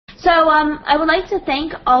So I would like to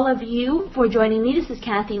thank all of you for joining me. This is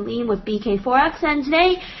Lien with BKForex, and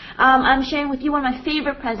today I'm sharing with you one of my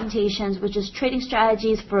favorite presentations, which is trading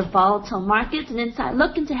strategies for volatile markets, an inside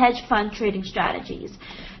look into hedge fund trading strategies.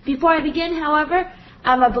 Before I begin, however,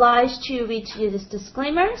 I'm obliged to read to you this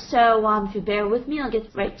disclaimer, so if you bear with me, I'll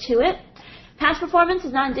get right to it. Past performance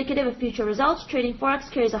is not indicative of future results. Trading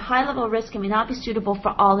forex carries a high level of risk and may not be suitable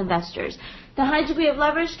for all investors. The high degree of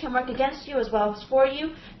leverage can work against you as well as for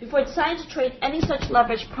you. Before deciding to trade any such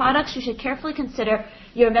leveraged products, you should carefully consider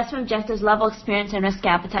your investment objectives, level of experience, and risk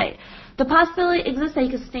appetite. The possibility exists that you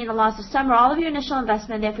can sustain a loss of some or all of your initial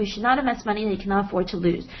investment, therefore you should not invest money that you cannot afford to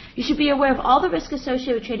lose. You should be aware of all the risks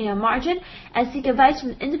associated with trading on margin and seek advice from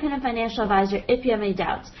an independent financial advisor if you have any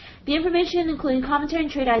doubts. The information, including commentary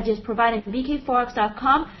and trade ideas provided on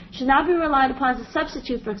BKForex.com, should not be relied upon as a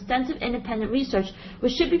substitute for extensive independent research,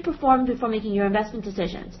 which should be performed before making your investment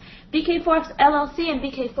decisions. BKForex LLC and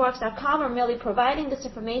BKForex.com are merely providing this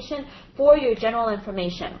information for your general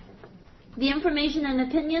information. The information and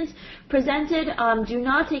opinions presented do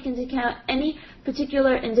not take into account any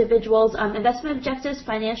particular individual's investment objectives,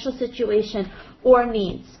 financial situation, or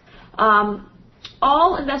needs.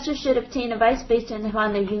 All investors should obtain advice based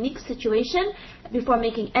upon their unique situation before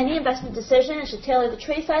making any investment decision and should tailor the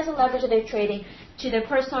trade size and leverage of their trading to their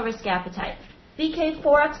personal risk appetite.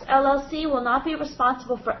 BKForex LLC will not be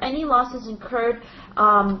responsible for any losses incurred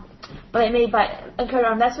on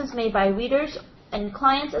investments made by readers and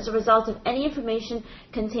clients as a result of any information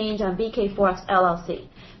contained on BKForex LLC.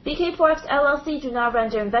 BKForex LLC do not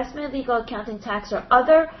render investment, legal, accounting, tax, or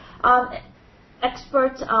other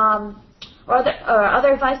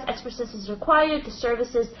other advice, expertise is required. The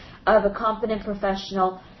services of a competent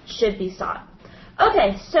professional should be sought.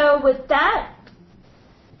 Okay, so with that,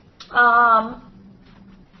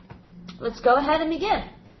 let's go ahead and begin.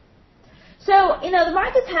 So, the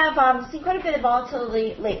markets have seen quite a bit of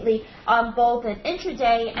volatility lately on both an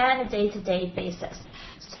intraday and a day-to-day basis.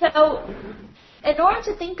 So, in order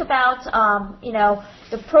to think about,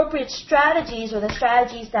 the appropriate strategies or the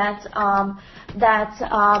strategies that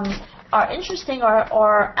are interesting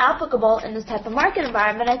or applicable in this type of market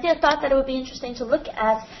environment, I thought that it would be interesting to look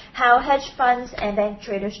at how hedge funds and bank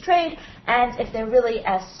traders trade and if they're really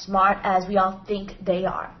as smart as we all think they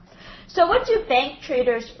are. So what do bank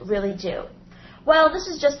traders really do? Well, this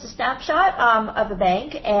is just a snapshot of a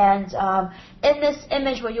bank, and in this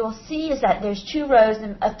image what you will see is that there's two rows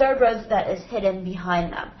and a third row that is hidden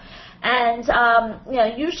behind them. And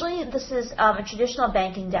usually this is a traditional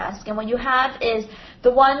banking desk, and what you have is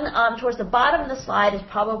the one towards the bottom of the slide is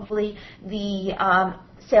probably the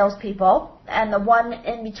salespeople, and the one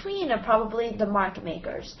in between are probably the market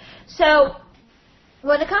makers. So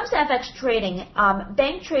when it comes to FX trading,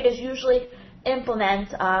 bank traders usually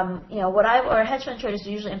implement, or hedge fund traders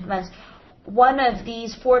usually implement one of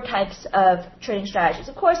these four types of trading strategies.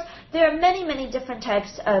 Of course, there are many, many different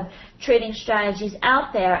types of trading strategies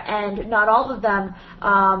out there, and not all of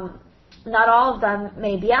them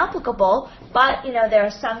may be applicable, but there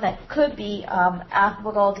are some that could be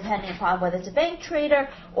applicable depending upon whether it's a bank trader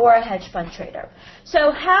or a hedge fund trader.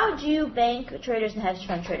 So how do bank traders and hedge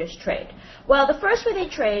fund traders trade? Well, the first way they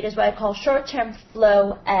trade is what I call short-term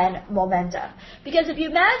flow and momentum. Because if you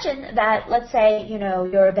imagine that, let's say,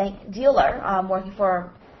 you're a bank dealer working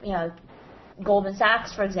for, Goldman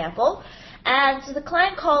Sachs, for example, and so the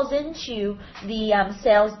client calls into the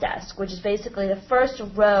sales desk, which is basically the first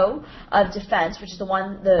row of defense, which is the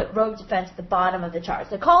row of defense at the bottom of the chart.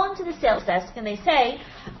 So they call into the sales desk and they say,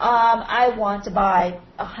 I want to buy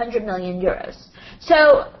 100 million euros.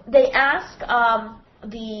 So they ask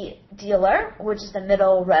the dealer, which is the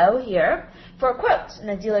middle row here, for a quote, and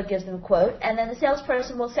the dealer gives them a quote, and then the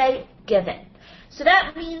salesperson will say, given. So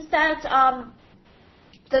that means that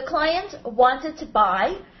the client wanted to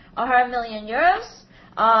buy 100 million euros.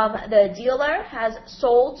 The dealer has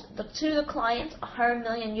sold to the client 100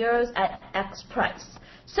 million euros at X price.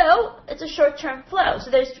 So it's a short-term flow. So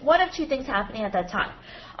there's one of two things happening at that time.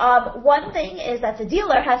 One thing is that the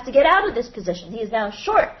dealer has to get out of this position. He is now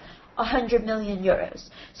short 100 million euros.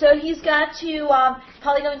 So he's got to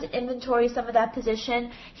probably go into inventory some of that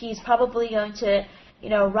position. He's probably going to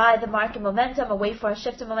ride the market momentum, or wait for a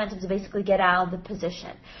shift in momentum to basically get out of the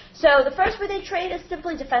position. So the first way they trade is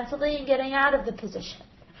simply defensively and getting out of the position.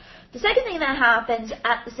 The second thing that happens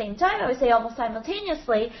at the same time, I would say almost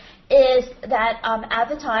simultaneously, is that at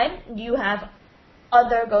the time you have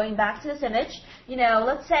going back to this image,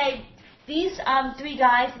 let's say these three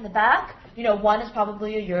guys in the back, one is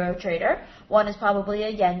probably a euro trader, one is probably a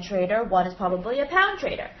yen trader, one is probably a pound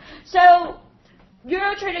trader. So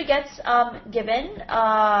Euro trader gets given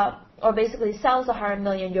or basically sells 100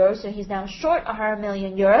 million euros, so he's now short 100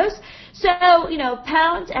 million euros. So,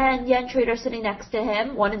 pound and yen trader sitting next to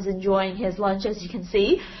him. One is enjoying his lunch, as you can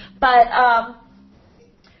see, but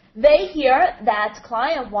they hear that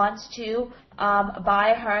client wants to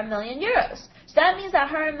buy 100 million euros. So that means that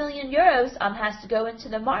 100 million euros has to go into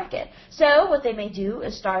the market. So what they may do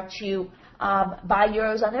is start to buy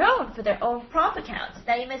euros on their own for their own prop accounts.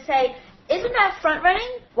 Now you may say, isn't that front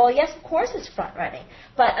running? Well, yes, of course it's front running.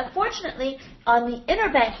 But unfortunately, on the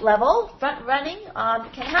interbank level, front running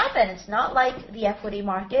can happen. It's not like the equity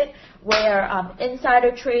market where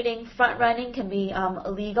insider trading, front running can be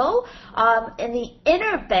illegal. In the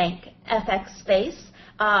interbank FX space,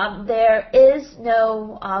 there is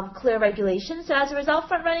no clear regulation. So as a result,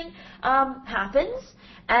 front running happens,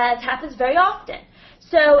 and it happens very often.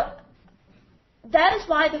 So that is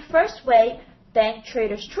why the first way bank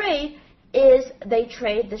traders trade is they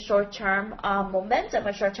trade the short-term momentum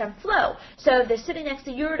or short-term flow. So if they're sitting next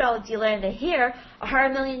to a Eurodollar dealer and they hear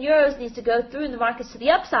 100 million euros needs to go through in the markets to the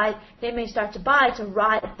upside, they may start to buy to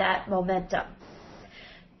ride that momentum.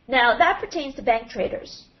 Now, that pertains to bank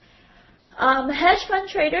traders. Hedge fund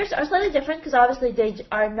traders are slightly different because obviously they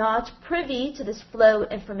are not privy to this flow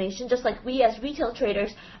information, just like we as retail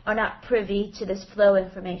traders are not privy to this flow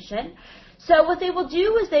information. So what they will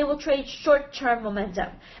do is they will trade short-term momentum.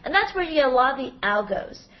 And that's where you get a lot of the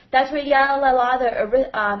algos. That's where you get a lot of the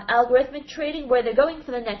algorithmic trading where they're going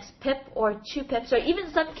for the next pip or 2 pips or even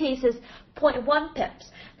in some cases 0.1 pips.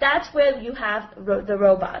 That's where you have the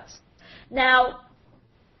robots. Now,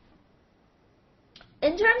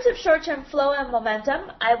 in terms of short-term flow and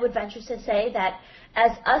momentum, I would venture to say that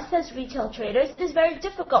as retail traders, it is very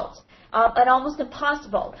difficult and almost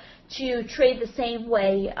impossible to trade the same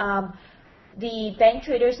way the bank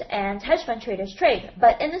traders and hedge fund traders trade.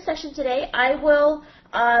 But in the session today, I will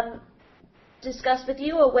discuss with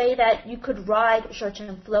you a way that you could ride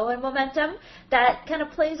short-term flow and momentum that kind of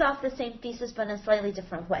plays off the same thesis but in a slightly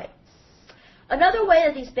different way. Another way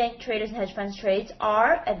that these bank traders and hedge funds trades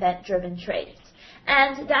are event-driven trades.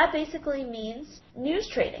 And that basically means news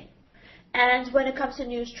trading. And when it comes to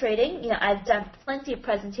news trading, I've done plenty of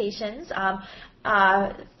presentations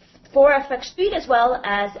for FX Street as well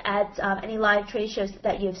as at any live trade shows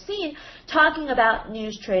that you've seen, talking about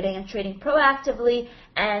news trading and trading proactively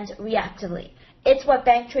and reactively. It's what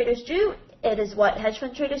bank traders do. It is what hedge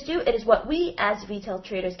fund traders do. It is what we as retail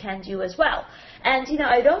traders can do as well. And,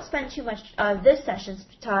 I don't spend too much of this session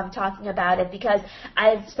talking about it because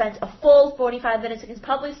I've spent a full 45 minutes. I can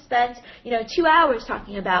probably spend, 2 hours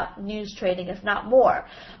talking about news trading, if not more.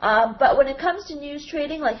 But when it comes to news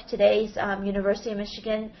trading, like today's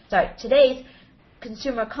today's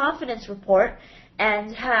consumer confidence report,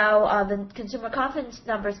 and how the consumer confidence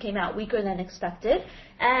numbers came out weaker than expected,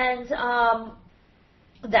 and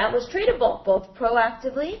that was tradable both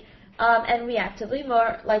proactively and reactively,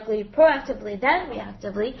 more likely proactively than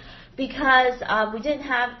reactively, because we didn't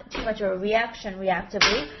have too much of a reaction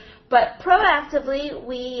reactively. But proactively,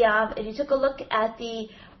 if you took a look at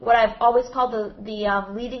what I've always called the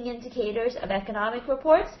leading indicators of economic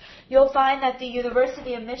reports, you'll find that the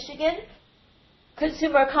University of Michigan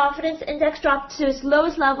Consumer Confidence Index dropped to its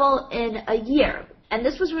lowest level in a year. And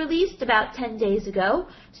this was released about 10 days ago.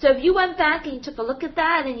 So if you went back and you took a look at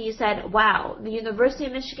that and you said, wow, the University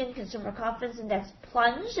of Michigan Consumer Confidence Index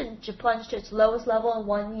plunged to its lowest level in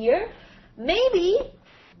 1 year, maybe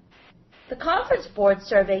the Conference Board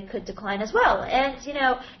survey could decline as well. And,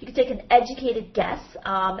 you could take an educated guess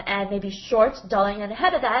and maybe short dolling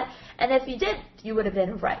ahead of that. And if you did, you would have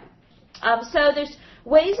been right. So there's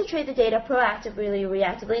ways to trade the data proactively or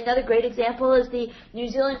reactively. Another great example is the New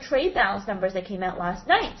Zealand trade balance numbers that came out last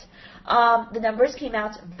night. The numbers came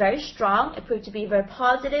out very strong. It proved to be very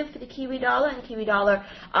positive for the Kiwi dollar, and the Kiwi dollar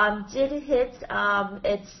did hit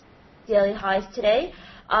its daily highs today,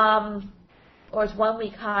 or its 1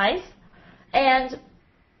 week highs. And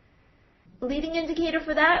leading indicator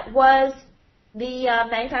for that was the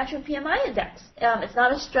manufacturing PMI index. It's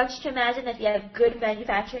not a stretch to imagine that if you have good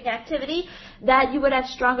manufacturing activity that you would have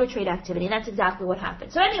stronger trade activity, and that's exactly what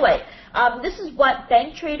happened. So anyway, this is what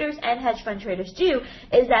bank traders and hedge fund traders do,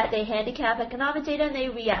 is that they handicap economic data and they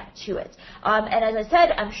react to it. And as I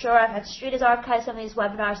said, I'm sure FX Street has archived some of these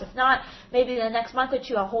webinars. If not, maybe in the next month or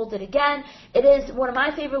two I'll hold it again. It is one of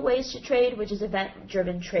my favorite ways to trade, which is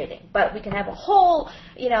event-driven trading. But we can have a whole,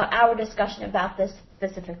 hour discussion about this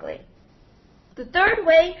specifically. The third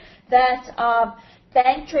way that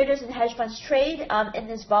bank traders and hedge funds trade in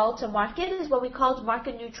this volatile market is what we call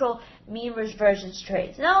market-neutral mean reversions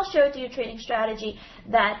trades. And I'll share with you a trading strategy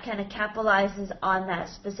that kind of capitalizes on that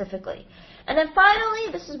specifically. And then finally,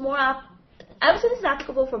 this is more I would say this is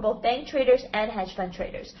applicable for both bank traders and hedge fund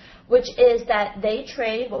traders, which is that they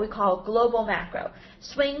trade what we call global macro,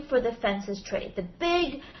 swing for the fences trade. The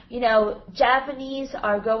big, Japanese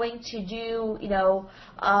are going to do,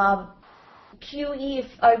 QE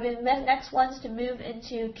are the next ones to move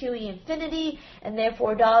into QE infinity, and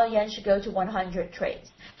therefore dollar yen should go to 100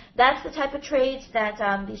 trades. That's the type of trades that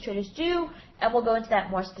these traders do, and we'll go into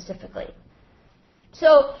that more specifically.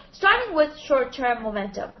 So, starting with short-term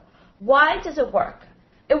momentum, why does it work?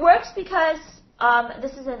 It works because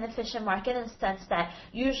this is an efficient market in the sense that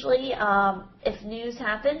usually if news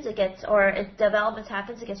happens, if developments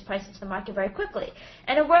happens, it gets priced into the market very quickly.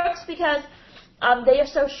 And it works because they are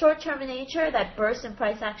so short-term in nature that bursts in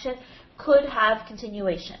price action could have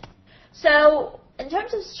continuation. So, in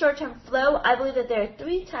terms of short-term flow, I believe that there are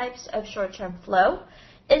three types of short-term flow: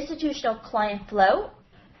 institutional client flow,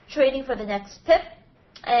 trading for the next pip,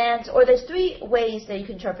 or there's three ways that you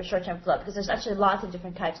can interpret short-term flow, because there's actually lots of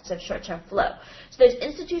different types of short-term flow. So there's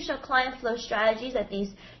institutional client flow strategies that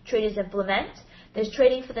these traders implement. There's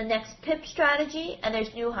trading for the next pip strategy, and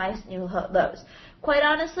there's new highs, new lows. Quite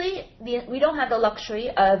honestly, we don't have the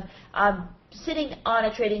luxury of sitting on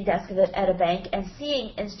a trading desk at a bank and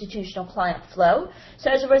seeing institutional client flow.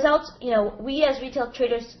 So as a result, we as retail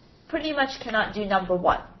traders pretty much cannot do number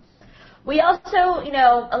one. We also,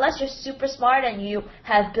 unless you're super smart and you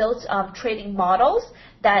have built trading models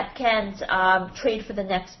that can trade for the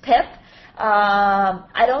next pip,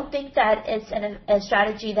 I don't think that it's a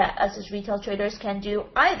strategy that us as retail traders can do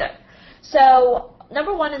either. So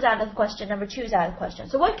number one is out of the question. Number two is out of the question.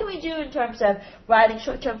 So what can we do in terms of riding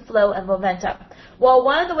short-term flow and momentum? Well,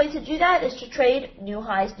 one of the ways to do that is to trade new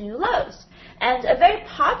highs, new lows. And a very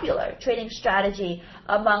popular trading strategy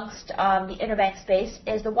amongst the interbank space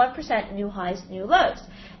is the 1% new highs, new lows.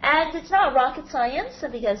 And it's not rocket science,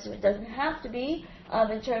 because it doesn't have to be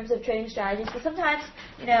in terms of trading strategies, but sometimes,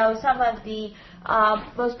 some of the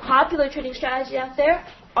most popular trading strategies out there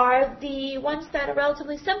are the ones that are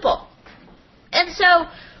relatively simple. And so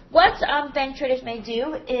what bank traders may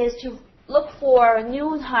do is to look for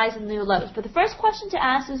new highs and new lows. But the first question to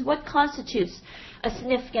ask is, what constitutes a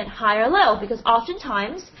significant high or low? Because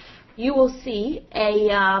oftentimes you will see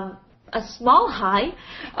a small high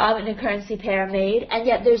in a currency pair made, and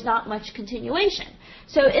yet there's not much continuation.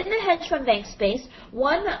 So in the hedge fund bank space,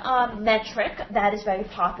 one metric that is very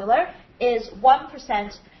popular is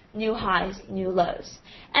 1% new highs, new lows.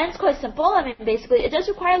 And it's quite simple. Basically, it does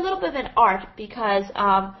require a little bit of an art, because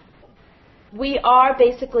we are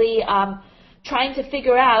basically trying to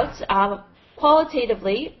figure out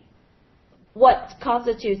qualitatively what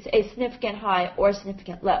constitutes a significant high or a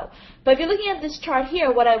significant low. But if you're looking at this chart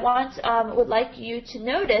here, what I would like you to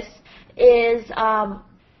notice is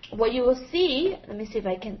what you will see. Let me see if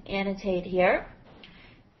I can annotate here.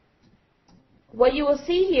 What you will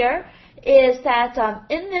see here is that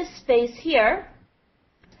in this space here,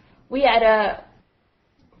 we had a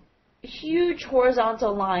huge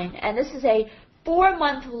horizontal line, and this is a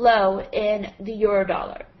 4-month low in the euro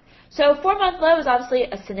dollar. So 4-month low is obviously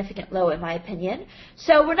a significant low in my opinion.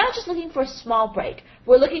 So we're not just looking for a small break,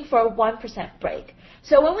 we're looking for a 1% break.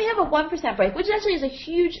 So when we have a 1% break, which actually is a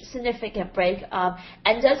huge significant break,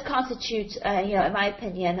 and does constitute, in my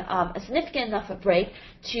opinion, a significant enough a break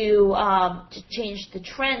to change the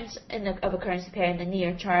trends of a currency pair in the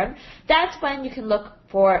near term, that's when you can look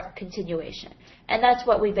for continuation. And that's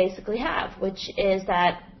what we basically have, which is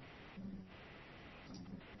that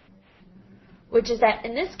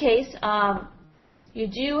in this case, you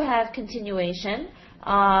do have continuation.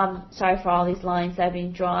 Sorry for all these lines that are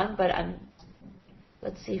being drawn, but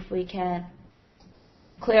let's see if we can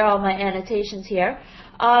clear all my annotations here.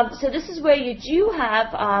 So this is where you do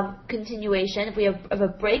have continuation. If we have a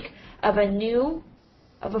break of a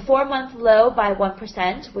 4-month low by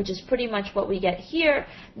 1%, which is pretty much what we get here,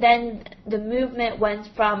 then the movement went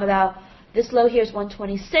from about, this low here is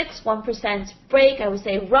 126, 1% break, I would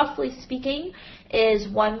say roughly speaking, is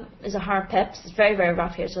 100 pips. It's very, very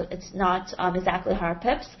rough here, so it's not exactly 100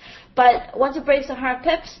 pips. But once it breaks 100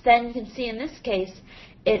 pips, then you can see in this case,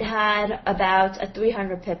 it had about a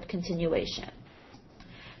 300 pip continuation.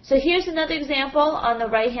 So here's another example on the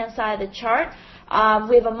right-hand side of the chart.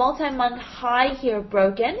 We have a multi-month high here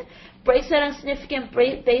broken, breaks it on a significant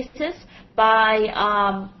basis by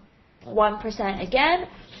 1% again.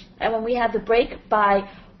 And when we have the break by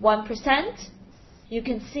 1%, you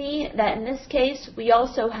can see that in this case, we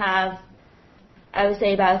also have, I would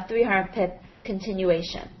say, about a 300 pip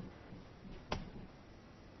continuation.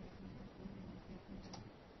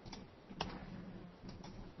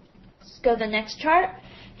 Let's go to the next chart.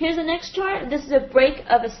 Here's the next chart. This is a break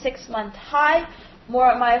of a 6-month high.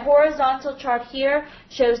 My horizontal chart here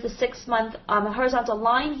shows the 6-month, horizontal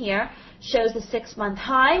line here shows the 6-month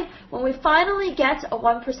high. When we finally get a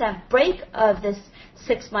 1% break of this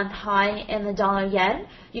 6-month high in the dollar yen,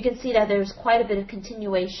 you can see that there's quite a bit of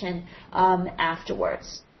continuation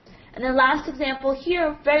afterwards. And then last example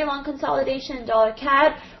here, very long consolidation in dollar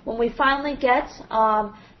CAD. When we finally get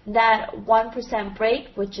that 1% break,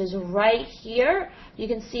 which is right here, you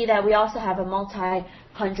can see that we also have a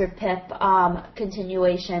multi-100 pip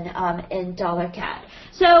continuation in dollar CAD.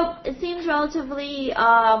 So it seems relatively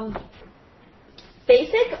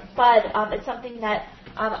basic, but it's something that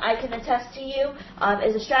I can attest to you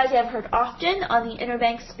is a strategy I've heard often on the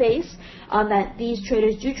interbank space, that these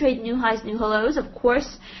traders do trade new highs, new lows. Of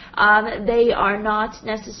course, they are not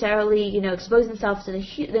necessarily, exposing themselves to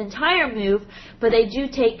the entire move, but they do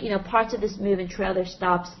take, parts of this move and trail their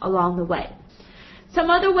stops along the way. Some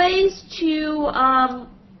other ways to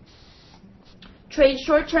trade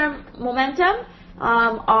short-term momentum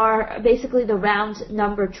are basically the round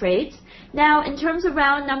number trades. Now, in terms of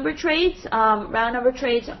round number trades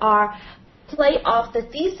are play off the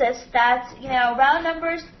thesis that, round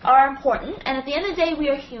numbers are important, and at the end of the day, we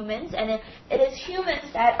are humans, and it is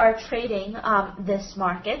humans that are trading this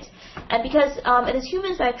market, and because it is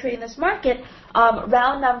humans that are trading this market,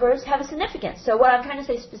 round numbers have a significance. So what I'm trying to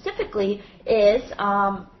say specifically is,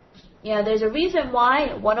 there's a reason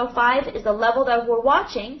why 105 is the level that we're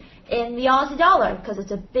watching in the Aussie dollar, because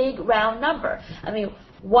it's a big round number. I mean,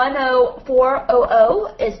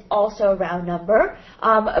 104.00 is also a round number,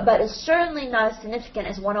 but it's certainly not as significant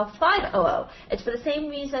as 105.00. It's for the same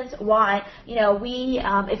reasons why, we,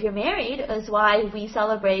 if you're married, is why we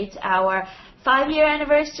celebrate our 5-year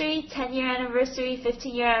anniversary, 10-year anniversary,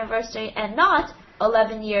 15-year anniversary, and not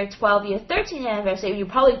 11-year, 12-year, 13-year anniversary. You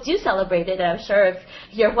probably do celebrate it. I'm sure if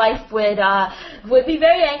your wife would be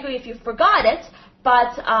very angry if you forgot it,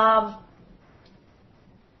 but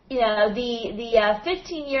the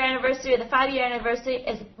 15-year anniversary or the 5-year anniversary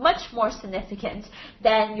is much more significant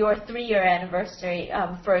than your 3-year anniversary,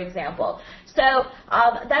 for example. So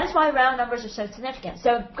that is why round numbers are so significant.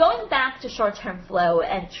 So going back to short-term flow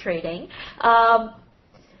and trading,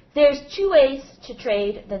 there's two ways to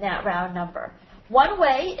trade the net round number. One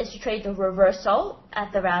way is to trade the reversal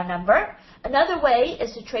at the round number. Another way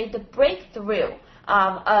is to trade the breakthrough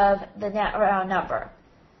of the net round number.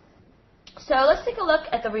 So let's take a look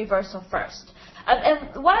at the reversal first.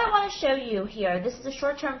 And what I want to show you here, this is a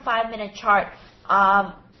short-term 5-minute chart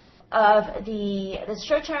of the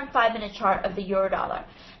short-term 5-minute chart of the euro dollar.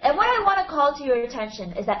 And what I want to call to your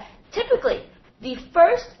attention is that typically the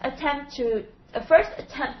first attempt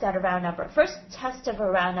at a round number, first test of a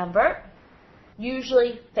round number,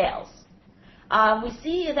 usually fails. We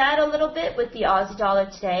see that a little bit with the Aussie dollar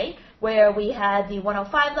today, where we had the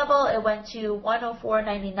 105 level, it went to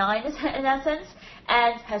 104.99 in essence,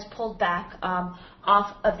 and has pulled back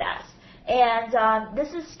off of that. And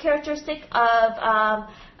this is characteristic of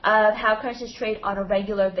how currencies trade on a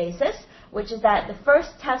regular basis, which is that the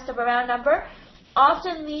first test of a round number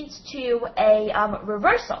often leads to a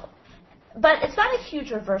reversal. But it's not a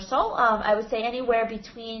huge reversal. I would say anywhere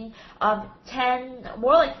between 10,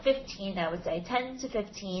 more like 15, I would say, 10 to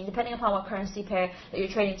 15, depending upon what currency pair that you're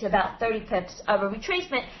trading, to about 30 pips of a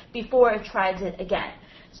retracement before it tries it again.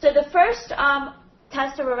 So the first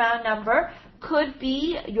test of a round number could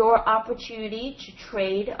be your opportunity to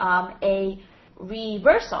trade a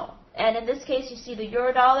reversal. And in this case, you see the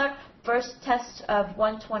euro dollar, first test of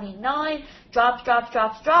 129, drops,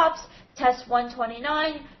 test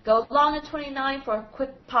 129, go long at 29 for a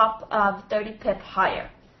quick pop of 30 pip higher.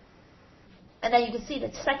 And then you can see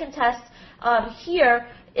the second test here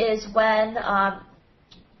is when,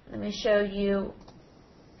 let me show you,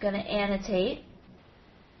 going to annotate.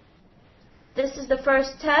 This is the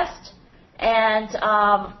first test, and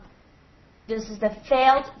this is the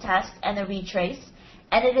failed test and the retrace.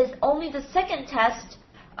 And it is only the second test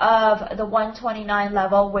of the 129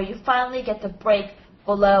 level where you finally get the break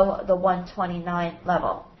below the 129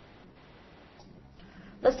 level.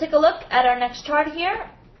 Let's take a look at our next chart here.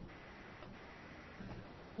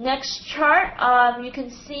 Next chart, you can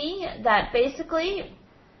see that basically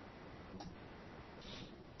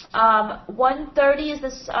 130 is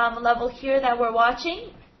this level here that we're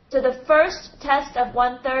watching. So the first test of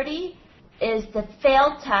 130 is the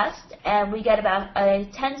failed test, and we get about a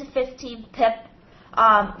 10 to 15 pip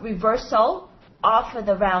reversal off of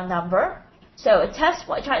the round number. So it tests,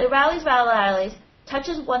 it rallies,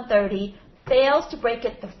 touches 130, fails to break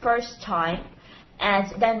it the first time, and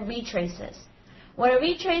then retraces. When it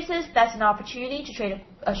retraces, that's an opportunity to trade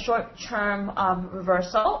a short-term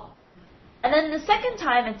reversal. And then the second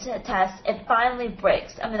time it tests, it finally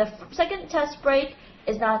breaks. I mean, the second test break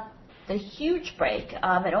is not the huge break.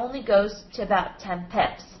 It only goes to about 10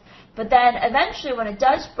 pips. But then eventually when it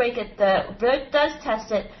does break it, does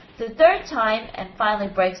test it the third time and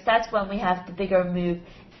finally breaks, that's when we have the bigger move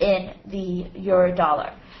in the euro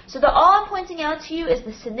dollar. So all I'm pointing out to you is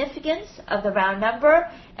the significance of the round number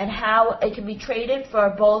and how it can be traded for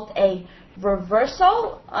both a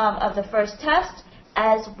reversal of the first test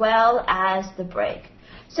as well as the break.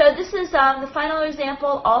 So this is the final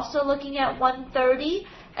example, also looking at 130,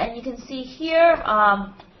 and you can see here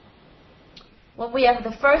when we have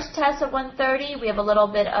the first test of 130, we have a little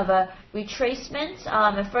bit of a retracement.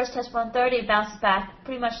 The first test 130, it bounces back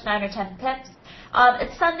pretty much 9 or 10 pips.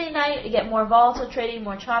 It's Sunday night, you get more volatile trading,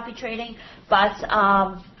 more choppy trading, but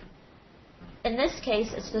in this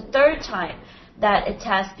case, it's the third time that it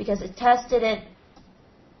tests, because it tested it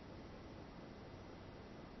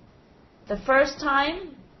the first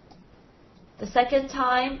time, the second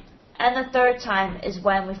time, and the third time is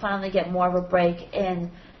when we finally get more of a break in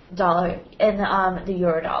the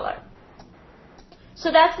euro dollar.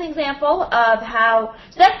 So that's an example of how.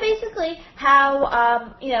 So that's basically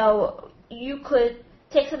how you could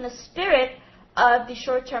take from the spirit of the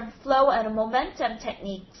short-term flow and momentum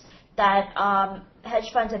techniques that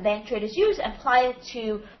hedge funds and bank traders use and apply it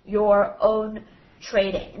to your own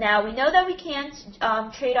trading. Now, we know that we can't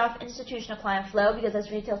trade off institutional client flow, because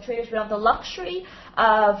as retail traders we don't have the luxury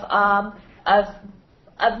of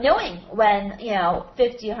knowing when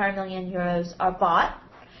 50, 100 million euros are bought.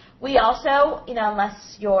 We also,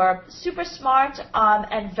 unless you're super smart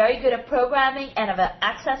and very good at programming and have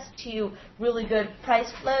access to really good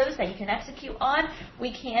price flows that you can execute on,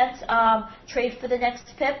 we can't trade for the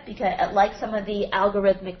next pip, because like some of the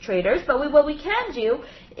algorithmic traders. But what we can do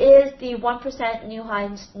is the 1% new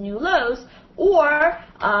highs, new lows, or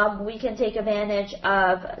we can take advantage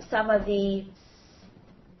of some of the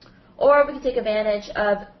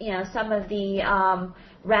some of the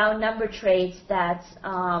round number trades that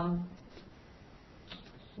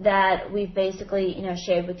we've basically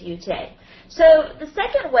shared with you today. So the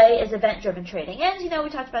second way is event-driven trading, and we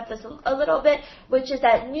talked about this a little bit, which is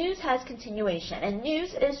that news has continuation, and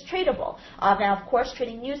news is tradable. Now, of course,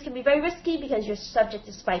 trading news can be very risky because you're subject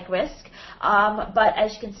to spike risk. But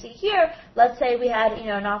as you can see here, let's say we had an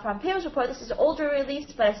non-farm payrolls report. This is an older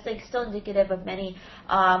release, but I think still indicative of many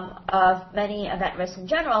event risks in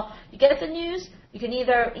general. You get the news. You can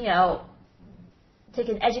either take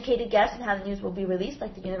an educated guess on how the news will be released,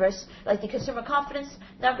 like the consumer confidence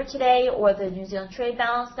number today, or the New Zealand trade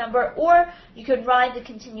balance number, or you could ride the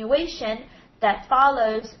continuation that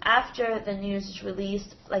follows after the news is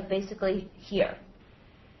released, like basically here.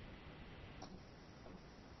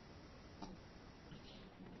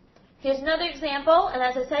 Here's another example, and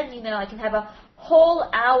as I said, I can have a whole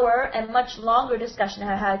hour and much longer discussion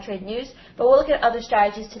on how to trade news, but we'll look at other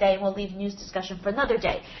strategies today, and we'll leave news discussion for another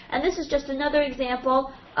day. And this is just another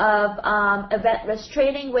example of event risk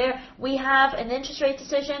trading, where we have an interest rate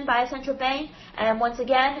decision by a central bank, and once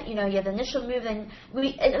again, you have the initial move, and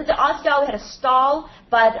the Aussie dollar had a stall,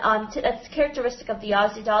 but that's characteristic of the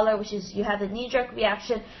Aussie dollar, which is you have the knee-jerk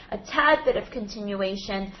reaction, a tad bit of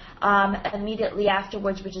continuation immediately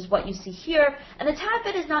afterwards, which is what you see here, and the tad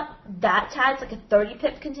bit is not that tad, it's like a 30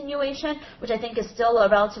 pip continuation, which I think is still a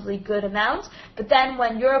relatively good amount, but then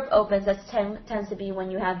when Europe opens, that tends to be when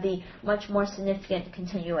you have the much more significant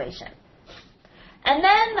continuation. And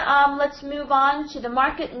then let's move on to the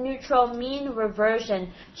market neutral mean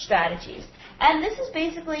reversion strategies. And this is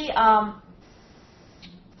basically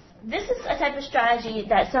this is a type of strategy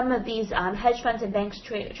that some of these hedge funds and banks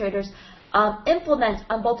traders implement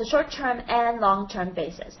on both the short-term and long-term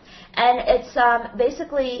basis. And it's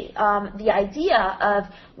basically the idea of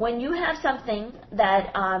when you have something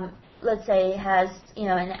that, let's say, has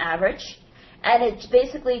an average, and it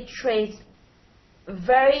basically trades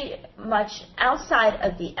very much outside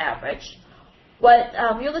of the average, what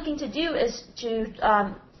you're looking to do is to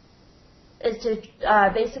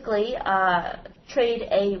basically trade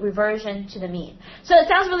a reversion to the mean. So it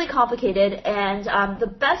sounds really complicated, and the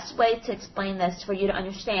best way to explain this for you to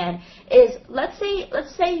understand is let's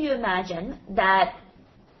say you imagine that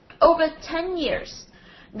over 10 years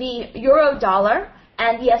the euro dollar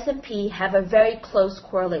and the S&P have a very close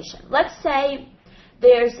correlation. Let's say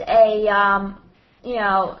there's a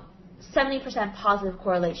 70% positive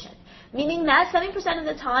correlation, meaning that 70% of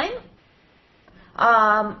the time,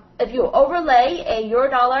 if you overlay a euro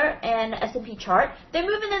dollar and S&P chart, they're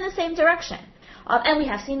moving in the same direction. And we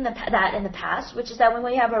have seen that in the past, which is that when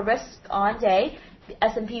we have a risk on day, the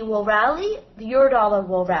S&P will rally, the euro dollar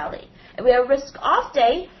will rally. If we have a risk off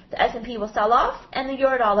day, the S&P will sell off, and the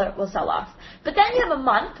euro dollar will sell off. But then you have a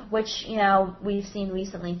month, which we've seen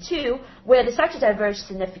recently too, where they start to diverge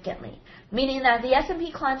significantly, meaning that the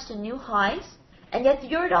S&P climbs to new highs, and yet the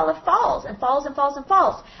euro dollar falls and falls and falls and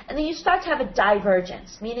falls. And then you start to have a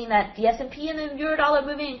divergence, meaning that the S&P and the euro dollar are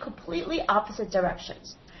moving in completely opposite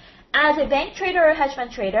directions. As a bank trader or a hedge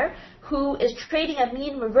fund trader who is trading a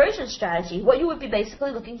mean reversion strategy, what you would be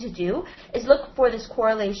basically looking to do is look for this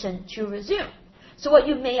correlation to resume. So what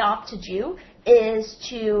you may opt to do is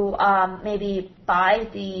to maybe buy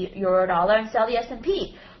the euro dollar and sell the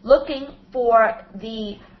S&P, looking for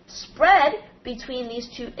the spread between these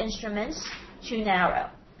two instruments to narrow.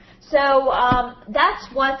 So that's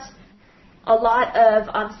what a lot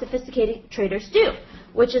of sophisticated traders do,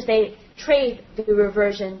 which is they trade the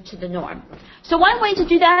reversion to the norm. So one way to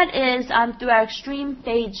do that is through our extreme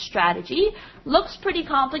fade strategy. Looks pretty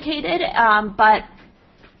complicated, but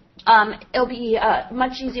it'll be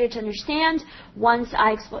much easier to understand once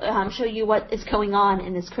I show you what is going on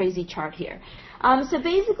in this crazy chart here. So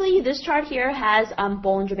basically, this chart here has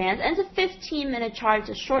Bollinger Bands, and it's a 15-minute chart. It's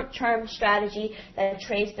a short-term strategy that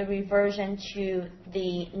trades the reversion to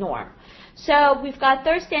the norm. So we've got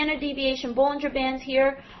third standard deviation Bollinger Bands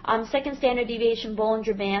here, second standard deviation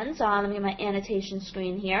Bollinger Bands. Let me get my annotation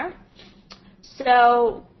screen here.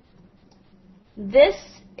 So this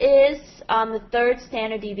is the third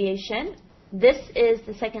standard deviation. This is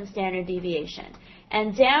the second standard deviation.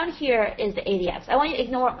 And down here is the ADX. I want you to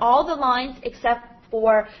ignore all the lines except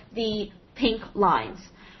for the pink lines.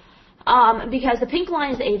 Because the pink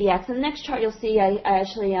line is the ADX. In the next chart you'll see I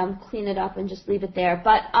actually clean it up and just leave it there.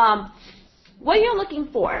 But what you're looking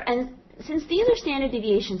for, and since these are standard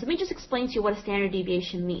deviations, let me just explain to you what a standard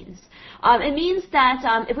deviation means. It means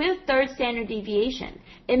that if we have a third standard deviation,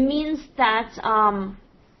 it means that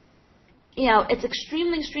it's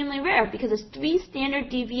extremely, extremely rare because it's 3 standard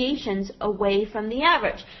deviations away from the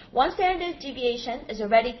average. 1 standard deviation is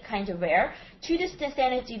already kind of rare. 2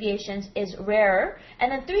 standard deviations is rarer,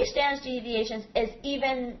 and then 3 standard deviations is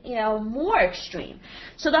even, more extreme.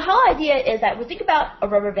 So the whole idea is that we think about a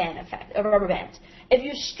rubber band effect, a rubber band. If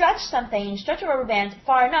you stretch something, you stretch a rubber band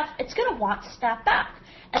far enough, it's going to want to snap back.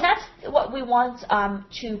 And that's what we want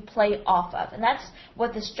to play off of, and that's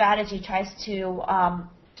what the strategy tries to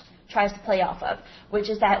play off of, which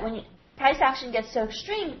is that when price action gets so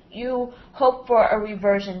extreme, you hope for a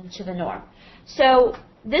reversion to the norm. So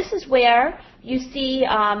this is where you see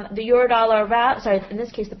the euro dollar, in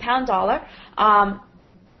this case the pound dollar,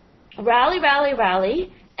 rally, rally,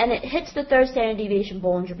 rally, and it hits the third standard deviation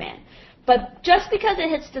Bollinger Band. But just because it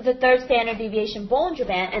hits the third standard deviation Bollinger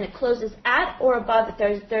Band and it closes at or above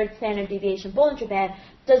the third standard deviation Bollinger Band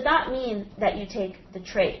does not mean that you take the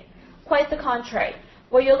trade. Quite the contrary.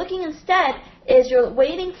 What you're looking instead is you're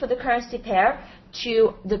waiting for the currency pair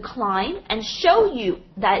to decline and show you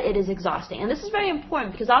that it is exhausting. And this is very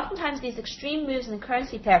important because oftentimes these extreme moves in the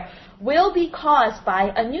currency pair will be caused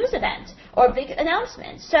by a news event or a big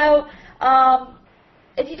announcement. So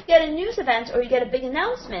if you get a news event or you get a big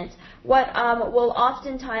announcement, what will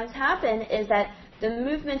oftentimes happen is that the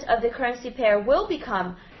movement of the currency pair will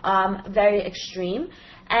become very extreme,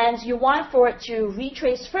 and you want for it to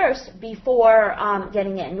retrace first before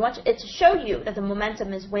getting in. You want it to show you that the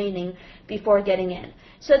momentum is waning before getting in.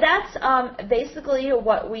 So that's basically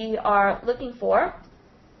what we are looking for,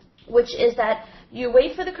 which is that you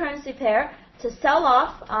wait for the currency pair to sell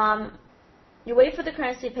off. You wait for the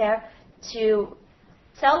currency pair to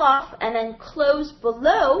sell off and then close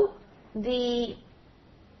below the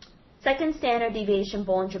second standard deviation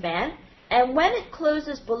Bollinger Band. And when it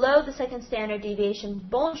closes below the second standard deviation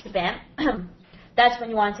Bollinger Band, that's when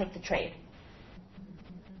you want to take the trade.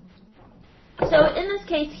 So in this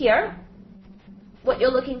case here, what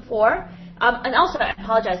you're looking for, and also I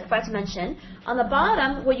apologize, I forgot to mention, on the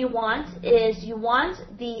bottom what you want is you want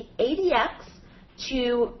the ADX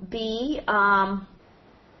to be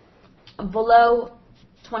below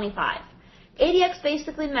 25. ADX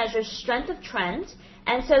basically measures strength of trend.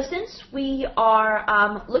 And so since we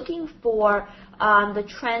are looking for the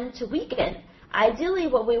trend to weaken, ideally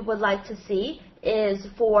what we would like to see is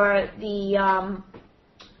for the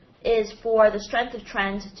strength of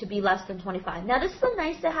trend to be less than 25. Now this is a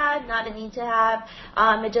nice to have, not a need to have.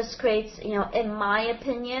 It just creates, in my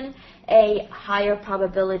opinion, a higher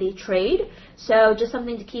probability trade. So just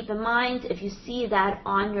something to keep in mind if you see that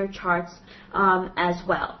on your charts as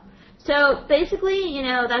well. So basically,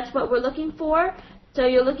 that's what we're looking for. So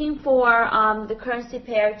you're looking for the currency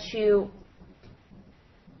pair to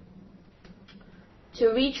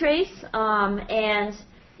retrace, and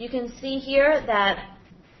you can see here that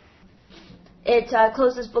it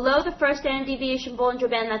closes below the first standard deviation Bollinger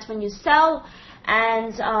Band, that's when you sell.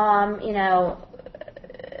 And,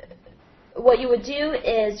 what you would do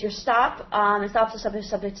is your stop, and stops are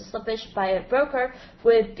subject to slippage by a broker,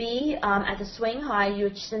 would be at the swing high,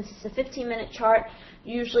 since it's a 15-minute chart,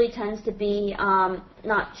 usually tends to be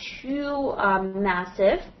not too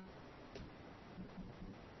massive.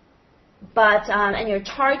 But, and your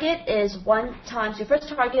target is your first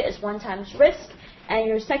target is 1 times risk, and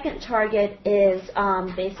your second target is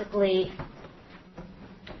basically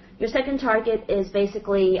just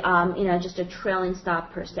a trailing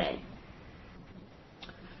stop per se.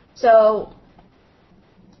 So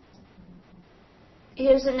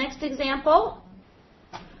here's the next example.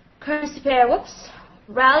 Currency pair,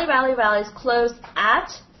 rallies closed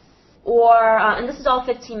at, and this is all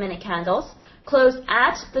 15-minute candles, closed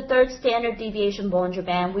at the third standard deviation Bollinger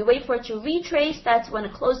Band. We wait for it to retrace. That's when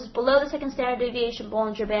it closes below the second standard deviation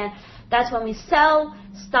Bollinger Band. That's when we sell,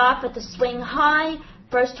 stop at the swing high.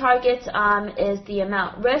 First target is the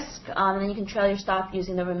amount risk, and then you can trail your stop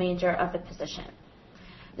using the remainder of the position.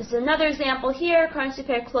 This is another example here. Currency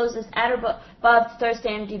pair closes at or above the third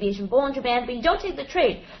standard deviation Bollinger Band, but you don't take the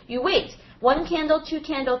trade. You wait. 1 candle, 2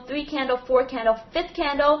 candle, 3 candle, 4 candle, 5th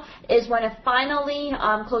candle is when it finally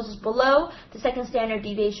closes below the second standard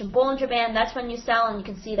deviation Bollinger Band. That's when you sell, and you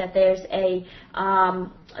can see that there's a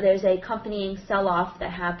accompanying sell-off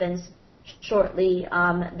that happens shortly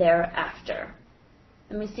thereafter.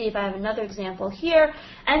 Let me see if I have another example here.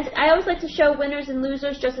 And I always like to show winners and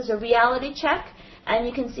losers just as a reality check. And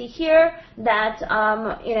you can see here that,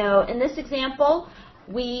 in this example,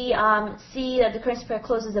 we see that the currency pair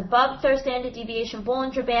closes above third standard deviation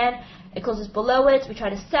Bollinger Band. It closes below it. We try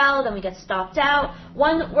to sell, then we get stopped out.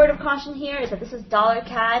 One word of caution here is that this is dollar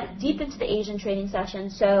CAD deep into the Asian trading session.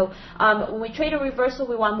 So when we trade a reversal,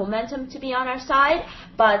 we want momentum to be on our side.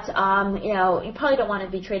 But you probably don't want to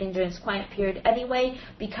be trading during this quiet period anyway,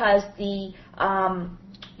 because the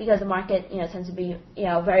market tends to be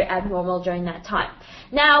very abnormal during that time.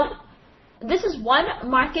 Now, this is one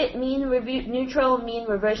market neutral mean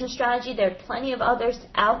reversion strategy. There are plenty of others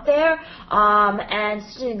out there, and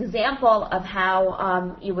it's an example of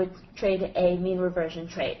how you would trade a mean reversion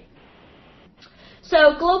trade.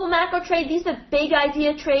 So global macro trade, these are big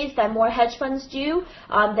idea trades that more hedge funds do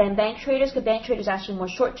than bank traders, because bank traders are actually more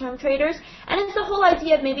short-term traders. And it's the whole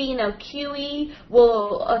idea of maybe QE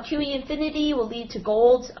infinity will lead to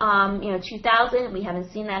gold 2000. We haven't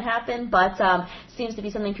seen that happen, but seems to be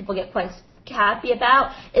something people get quite happy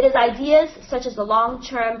about. It is ideas such as the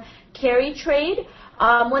long-term carry trade.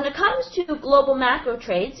 When it comes to global macro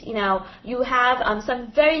trades, you have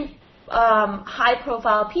some very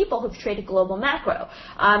high-profile people who've traded global macro.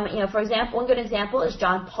 For example, one good example is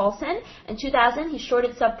John Paulson. In 2000, he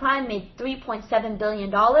shorted subprime, made $3.7 billion.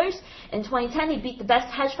 In 2010, he beat the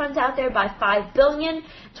best hedge funds out there by $5 billion.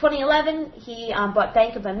 2011, he bought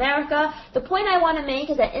Bank of America. The point I want to make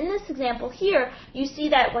is that in this example here, you see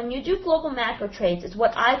that when you do global macro trades, it's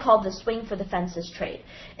what I call the swing for the fences trade.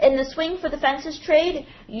 In the swing for the fences trade,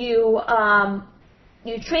 you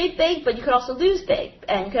trade big, but you could also lose big,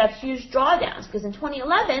 and you could have huge drawdowns, because in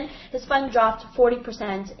 2011, his fund dropped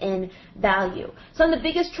 40% in value. Some of the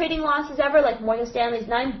biggest trading losses ever, like Morgan Stanley's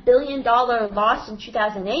 $9 billion loss in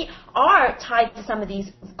 2008, are tied to some of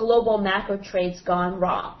these global macro trades gone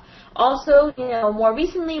wrong. Also, more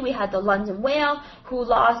recently, we had the London whale, who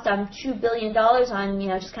lost $2 billion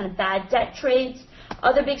on, just kind of bad debt trades.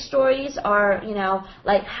 Other big stories are,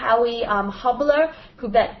 like Howie Hubler, who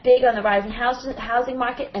bet big on the rising housing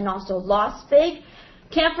market and also lost big.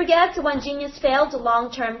 Can't forget when Genius failed to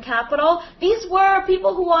long-term capital. These were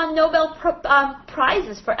people who won Nobel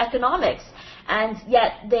prizes for economics, and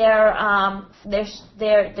yet their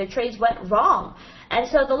trades went wrong. And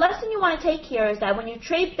so the lesson you want to take here is that when you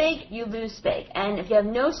trade big, you lose big. And if you have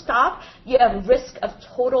no stop, you have risk of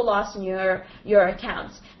total loss in your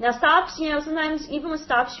accounts. Now stops, sometimes even with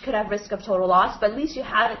stops you could have risk of total loss, but at least you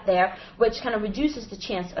have it there, which kind of reduces the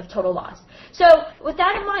chance of total loss. So with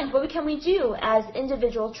that in mind, what can we do as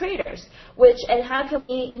individual traders? And how can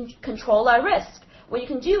we control our risk? What you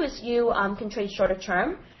can do is you can trade shorter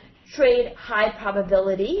term, trade high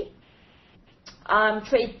probability,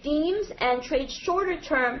 trade themes, and trade shorter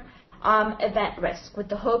term event risk with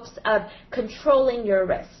the hopes of controlling your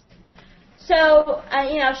risk. So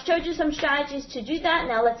I've showed you some strategies to do that.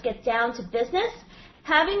 Now let's get down to business.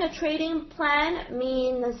 Having a trading plan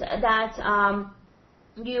means that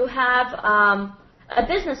you have a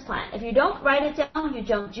business plan. If you don't write it down, you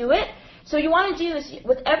don't do it. So what you want to do is,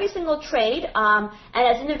 with every single trade, and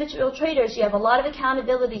as individual traders, you have a lot of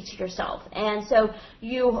accountability to yourself. And so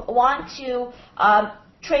you want to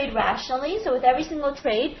trade rationally. So with every single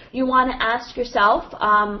trade, you want to ask yourself,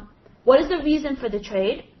 what is the reason for the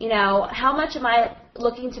trade? You know, how much am I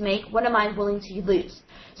looking to make? What am I willing to lose?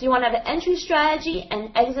 So you want to have an entry strategy,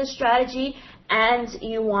 an exit strategy, and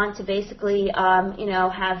you want to basically, you know,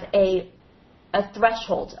 have a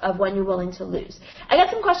threshold of when you're willing to lose. I got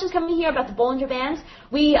some questions coming here about the Bollinger Bands.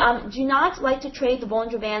 We do not like to trade the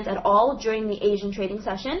Bollinger Bands at all during the Asian trading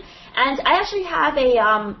session, and I actually have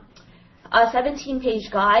a 17-page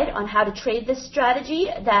guide on how to trade this strategy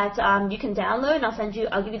that you can download, and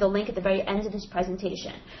I'll give you the link at the very end of this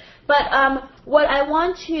presentation. But what I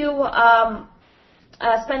want to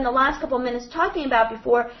spend the last couple of minutes talking about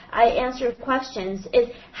before I answer questions is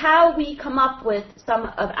how we come up with some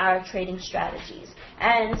of our trading strategies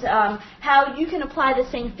and how you can apply the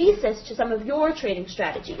same thesis to some of your trading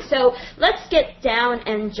strategies. So let's get down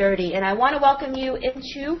and dirty, and I want to welcome you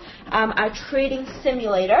into our trading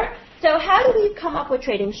simulator. So how do we come up with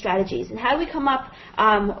trading strategies, and how do we come up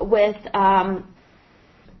with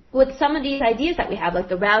some of these ideas that we have, like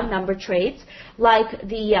the round number trades, like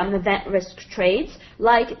the event risk trades,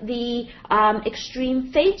 like the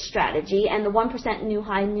extreme fade strategy, and the 1% new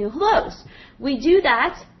high, new lows? We do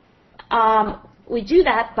that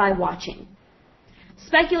by watching.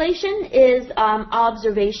 Speculation is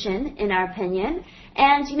observation, in our opinion,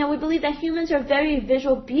 and you know, we believe that humans are very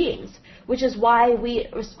visual beings, which is why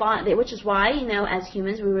you know, as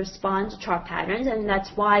humans we respond to chart patterns, and that's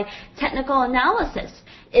why technical analysis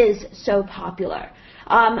is so popular.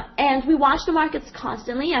 And we watch the markets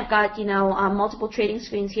constantly. I've got, you know, multiple trading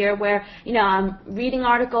screens here where, you know, I'm reading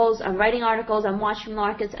articles, I'm writing articles, I'm watching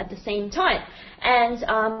markets at the same time. And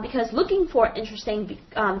because looking for interesting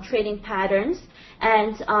trading patterns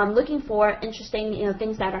and looking for interesting, you know,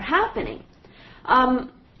 things that are happening.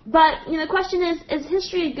 But, you know, the question is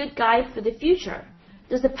history a good guide for the future?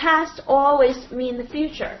 Does the past always mean the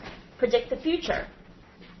future, predict the future?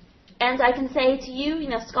 And I can say to you, you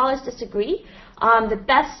know, scholars disagree. The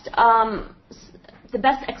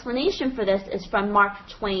best explanation for this is from Mark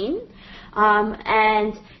Twain,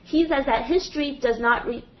 and he says that history does not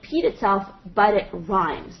repeat itself, but it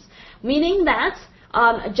rhymes, meaning that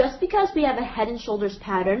just because we have a head and shoulders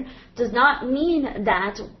pattern does not mean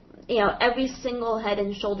that, you know, every single head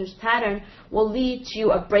and shoulders pattern will lead to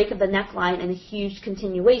a break of the neckline and a huge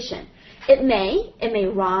continuation. It may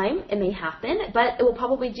rhyme, it may happen, but it will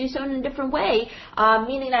probably do so in a different way,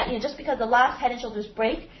 meaning that, you know, just because the last head and shoulders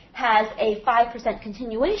break has a 5%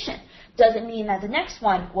 continuation doesn't mean that the next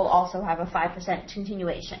one will also have a 5%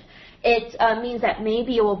 continuation. It means that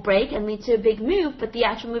maybe it will break and lead to a big move, but the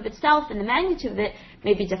actual move itself and the magnitude of it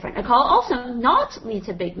may be different. It can also not lead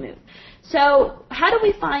to a big move. So how do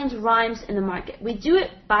we find rhymes in the market? We do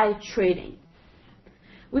it by trading.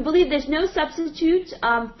 We believe there's no substitute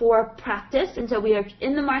for practice, and so we are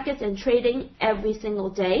in the markets and trading every single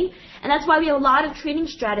day. And that's why we have a lot of trading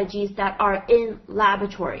strategies that are in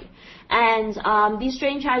laboratory. And these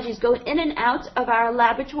trading strategies go in and out of our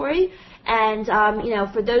laboratory. And, you know,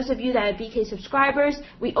 for those of you that are BK subscribers,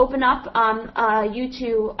 we open up you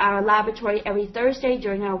to our laboratory every Thursday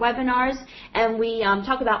during our webinars, and we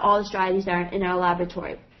talk about all the strategies that are in our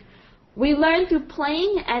laboratory. We learn through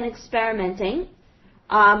playing and experimenting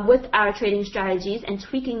with our trading strategies and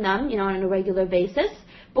tweaking them, you know, on a regular basis.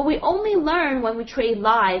 But we only learn when we trade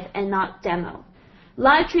live and not demo.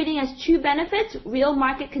 Live trading has two benefits: real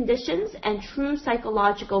market conditions and true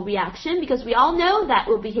psychological reaction, because we all know that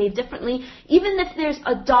we'll behave differently even if there's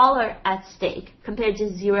 $1 at stake compared to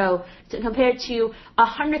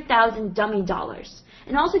 100,000 dummy dollars.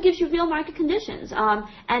 It also gives you real market conditions,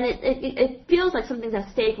 and it feels like something's at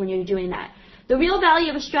stake when you're doing that. The real value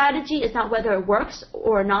of a strategy is not whether it works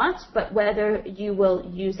or not, but whether you will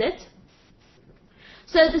use it.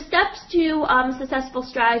 So the steps to successful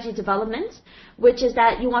strategy development, which is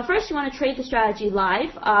that first you want to trade the strategy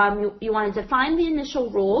live. You want to define the initial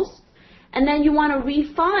rules, and then you want to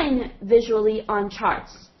refine visually on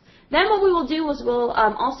charts. Then what we will do is we'll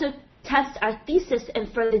also test our thesis in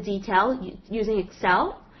further detail using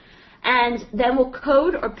Excel, and then we'll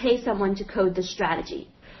code or pay someone to code the strategy.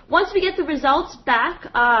 Once we get the results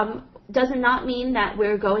back, does not mean that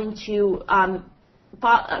we're going to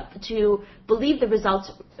believe the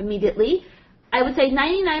results immediately. I would say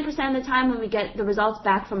 99% of the time when we get the results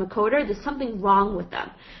back from a coder, there's something wrong with them.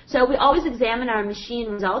 So we always examine our machine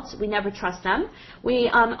results. We never trust them. We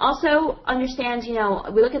also understand,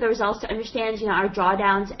 we look at the results to understand, our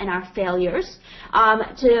drawdowns and our failures,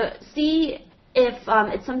 to see if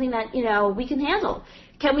it's something that, we can handle.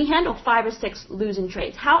 Can we handle 5 or 6 losing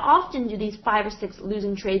trades? How often do these 5 or 6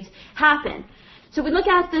 losing trades happen? So we look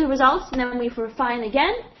at the results, and then we refine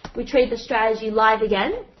again, we trade the strategy live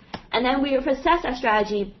again, and then we assess our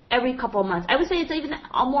strategy every couple of months. I would say it's even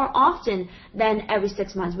more often than every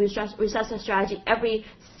 6 months. We assess our strategy every,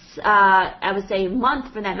 I would say,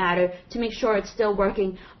 month for that matter, to make sure it's still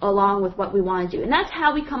working along with what we want to do. And that's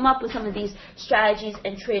how we come up with some of these strategies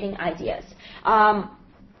and trading ideas.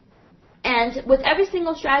 And with every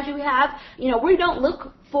single strategy we have, we don't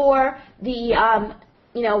look for the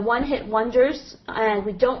one-hit wonders, and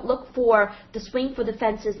we don't look for the swing for the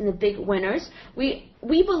fences and the big winners. We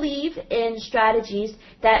believe in strategies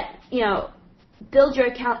that build your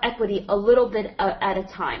account equity a little bit at a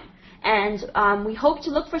time. And we hope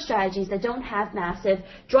to look for strategies that don't have massive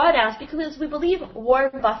drawdowns, because we believe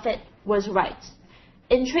Warren Buffett was right.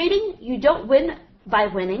 In trading, you don't win by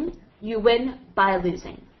winning, you win by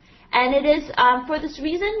losing. And it is for this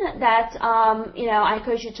reason that I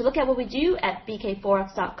encourage you to look at what we do at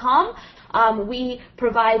BKForex.com. We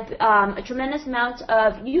provide a tremendous amount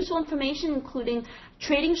of useful information, including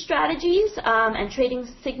trading strategies and trading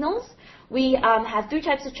signals. We have 3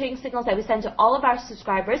 types of trading signals that we send to all of our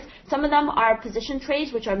subscribers. Some of them are position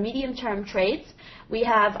trades, which are medium-term trades. We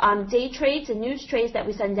have day trades and news trades that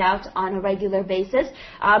we send out on a regular basis.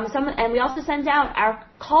 And we also send out our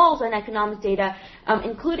calls on economic data,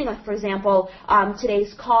 including, for example,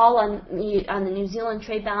 today's call on the New Zealand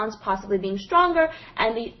trade balance possibly being stronger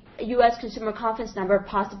and the U.S. consumer confidence number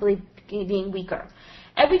possibly being weaker.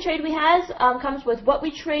 Every trade we have comes with what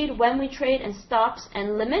we trade, when we trade, and stops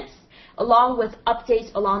and limits, along with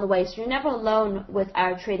updates along the way. So you're never alone with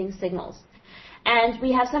our trading signals. And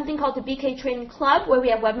we have something called the BK Trading Club, where we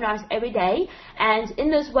have webinars every day. And in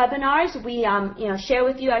those webinars, we share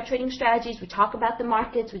with you our trading strategies. We talk about the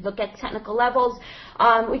markets. We look at technical levels.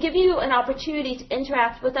 We give you an opportunity to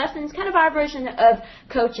interact with us, and it's kind of our version of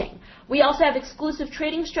coaching. We also have exclusive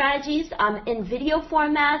trading strategies in video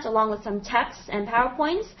format, along with some text and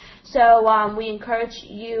PowerPoints. So we encourage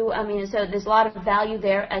you. So there's a lot of value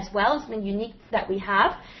there as well. It's something unique that we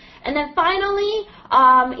have. And then finally,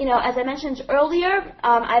 as I mentioned earlier,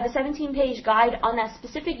 I have a 17-page guide on that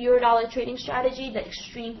specific euro-dollar trading strategy, the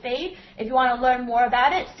extreme fade. If you want to learn more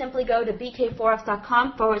about it, simply go to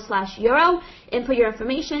bkforex.com/euro, input your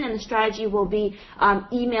information, and the strategy will be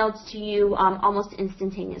emailed to you almost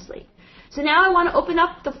instantaneously. So now I want to open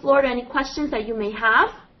up the floor to any questions that you may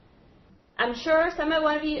have. I'm sure some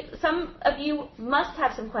of you must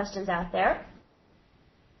have some questions out there.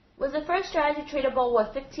 Was the first strategy tradable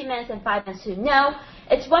with 15 minutes and 5 minutes too? No,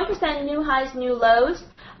 it's 1% new highs, new lows,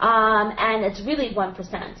 and it's really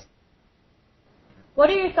 1%. What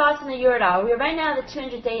are your thoughts on the euro-dollar? We're right now at the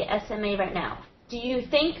 200-day SMA right now. Do you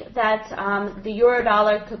think that the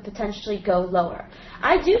euro-dollar could potentially go lower?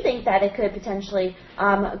 I do think that it could potentially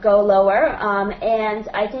go lower, and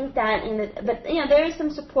I think that, there is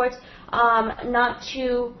some support not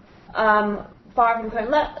too far from current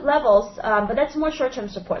levels, but that's more short-term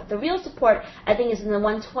support. The real support, I think, is in the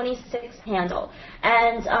 126 handle.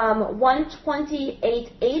 And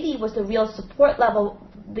 128.80 was the real support level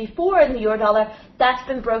before in the euro-dollar. That's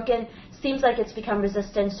been broken. Seems like it's become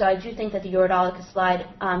resistant, so I do think that the euro-dollar could slide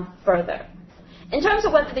further. In terms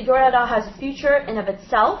of whether the euro-dollar has a future in of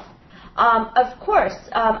itself, of course,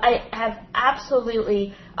 I have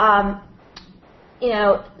absolutely,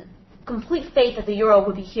 complete faith that the euro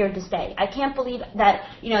would be here to stay. I can't believe that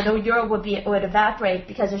the euro would evaporate,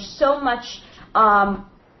 because there's so much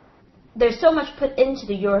put into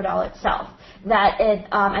the euro dollar itself that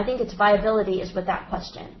I think its viability is with that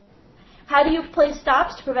question. How do you place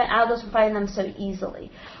stops to prevent algos from finding them so easily?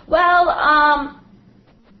 Well,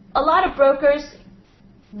 a lot of brokers,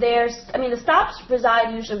 the stops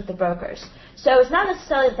reside usually with the brokers. So it's not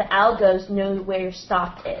necessarily that the algos know where your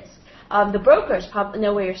stop is. The brokers probably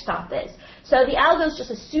know where your stop is. So the algos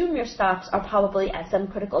just assume your stops are probably at some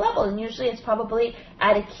critical level, and usually it's probably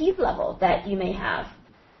at a key level that you may have,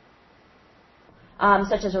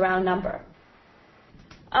 such as a round number.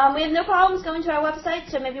 We have no problems going to our website,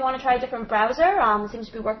 so maybe you want to try a different browser. It seems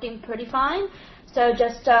to be working pretty fine. So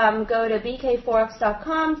just go to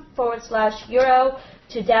bkforex.com/euro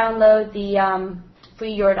to download the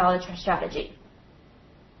free euro-dollar strategy.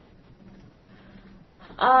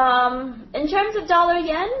 In terms of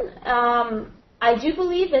dollar-yen, I do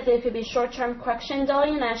believe that there could be short-term correction in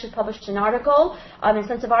dollar-yen. I actually published an article, an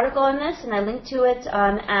extensive article on this, and I linked to it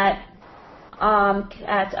on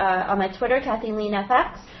my Twitter, Lien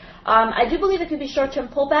FX. I do believe it could be short-term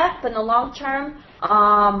pullback, but in the long term,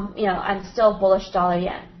 I'm still bullish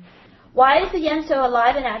dollar-yen. Why is the yen so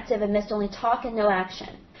alive and active amidst only talk and no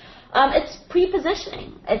action? It's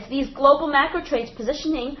pre-positioning. It's these global macro trades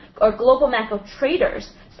positioning, or global macro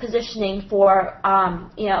traders positioning for,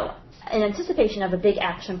 in anticipation of a big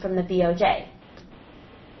action from the BOJ.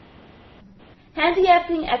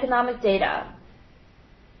 Handicapping economic data.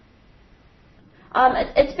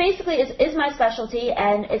 It's basically is my specialty,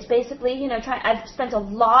 and it's basically I've spent a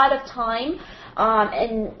lot of time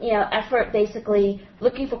and effort basically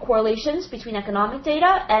looking for correlations between economic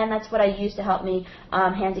data, and that's what I use to help me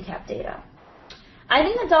handicap data. I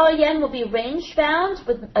think the dollar-yen will be range-bound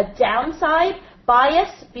with a downside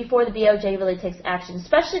bias before the BOJ really takes action,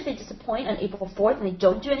 especially if they disappoint on April 4th and they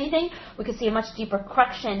don't do anything. We could see a much deeper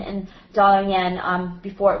correction in dollar-yen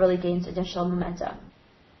before it really gains additional momentum.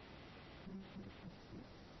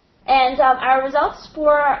 And our results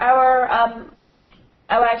for our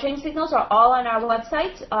trading signals are all on our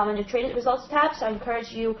website under Traded Results tab, so I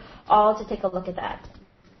encourage you all to take a look at that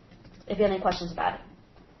if you have any questions about it.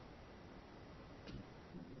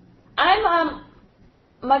 I'm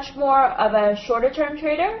much more of a shorter-term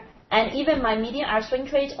trader, and even my medium, our swing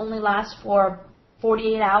trades only last for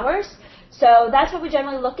 48 hours, so that's what we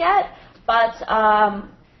generally look at, but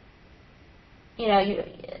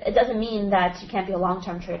it doesn't mean that you can't be a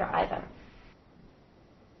long-term trader either.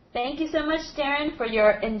 Thank you so much, Darren, for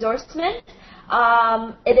your endorsement.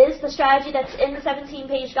 It is the strategy that's in the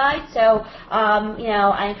 17-page guide, so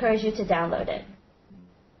I encourage you to download it.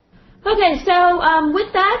 Okay, so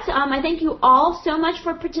with that, I thank you all so much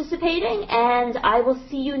for participating, and I will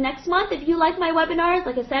see you next month. If you like my webinars,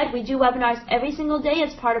 like I said, we do webinars every single day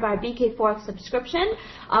as part of our BKForex subscription.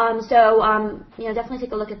 Definitely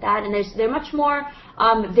take a look at that, and they're much more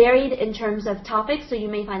varied in terms of topics, so you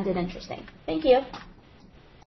may find it interesting. Thank you.